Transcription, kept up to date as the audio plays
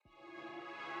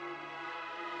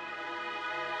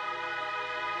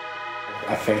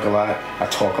I think a lot, I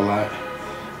talk a lot,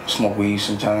 smoke weed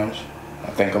sometimes,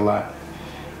 I think a lot,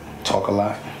 talk a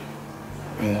lot.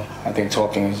 I think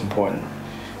talking is important,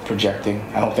 projecting.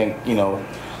 I don't think,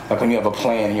 like when you have a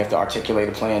plan, you have to articulate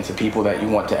a plan to people that you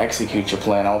want to execute your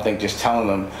plan. I don't think just telling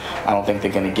them, I don't think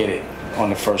they're gonna get it on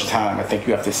the first time. I think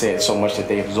you have to say it so much that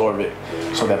they absorb it,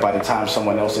 so that by the time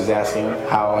someone else is asking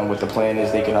how and what the plan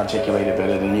is, they can articulate it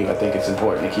better than you. I think it's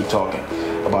important to keep talking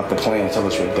about the plan until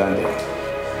it's redundant.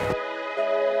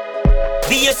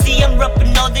 BSC, I'm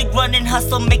rapping all day, grinding,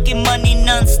 hustle, making money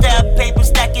non-stop. Paper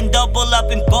stacking, double up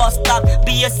in boss stop.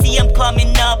 BSC, I'm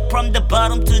climbing up from the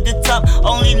bottom to the top.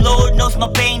 Only Lord knows my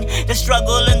pain, the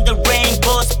struggle and the rain.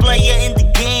 Boss player in the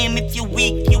game, if you're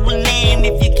weak, you will lame.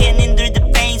 If you can't endure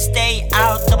the pain, stay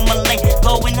out of my lane.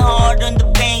 Going hard on the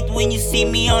paint when you see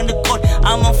me on the court.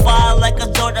 I'm on fire like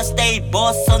a sword, I stay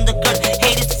boss on the court.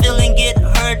 Haters feeling get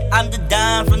hurt, I'm the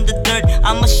dime from the dirt.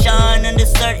 I'ma shine on the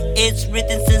cert, it's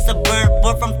written since a birth.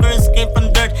 Born from curse, came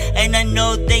from dirt, and I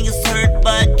know things hurt,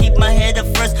 but keep my head up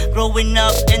first. Growing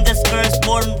up in the skirts,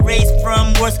 born raised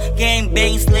from worse. Gang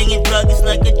bang, slinging drugs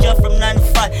like a job from 9 to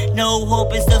 5. No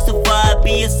hope and still survive.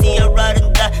 BSC, I ride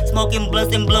and die, smoking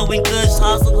blunts and blowing goods.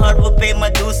 Hustle hard, will pay my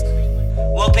dues.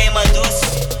 Will pay my dues.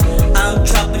 I'm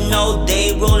trapping all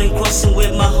day, rolling, crossing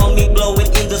with my homie, blowing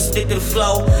in the spitting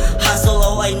flow. Hustle,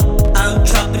 I'm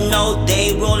trapping all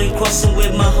day, rolling, crossing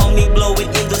with my homie, blowing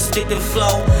in the spitting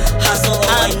flow. Hustle,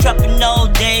 I'm trapping all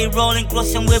day, rolling,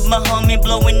 crossing with my homie,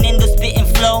 blowing in the spitting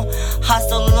flow.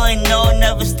 Hustle, I know,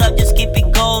 never stop, just keep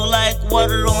it go like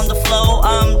water on the flow.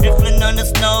 I'm drifting on the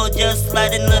snow, just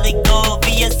slide and let it go.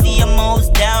 VSC, I'm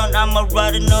almost down, I'ma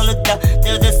ride it all down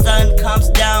till the sun comes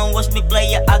down. Watch me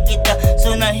play it, I get down.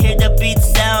 Soon I hear the beat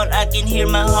sound, I can hear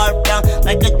my heart pound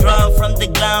like a drum from the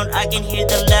ground. I can hear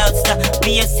the loud sound.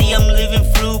 BSC, I'm living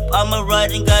fruit, I'm a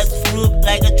riding God's fruit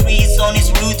like a tree's on its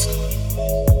roots.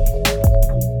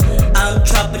 I'm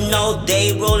trapping all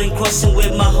day, rolling, crossing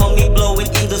with my homie, blowing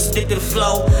in the spitting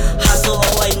flow. Hustle,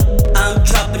 I'm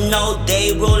trapping all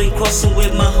day, rolling, crossing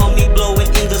with my homie, blowing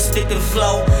in the spitting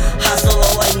flow. Hustle.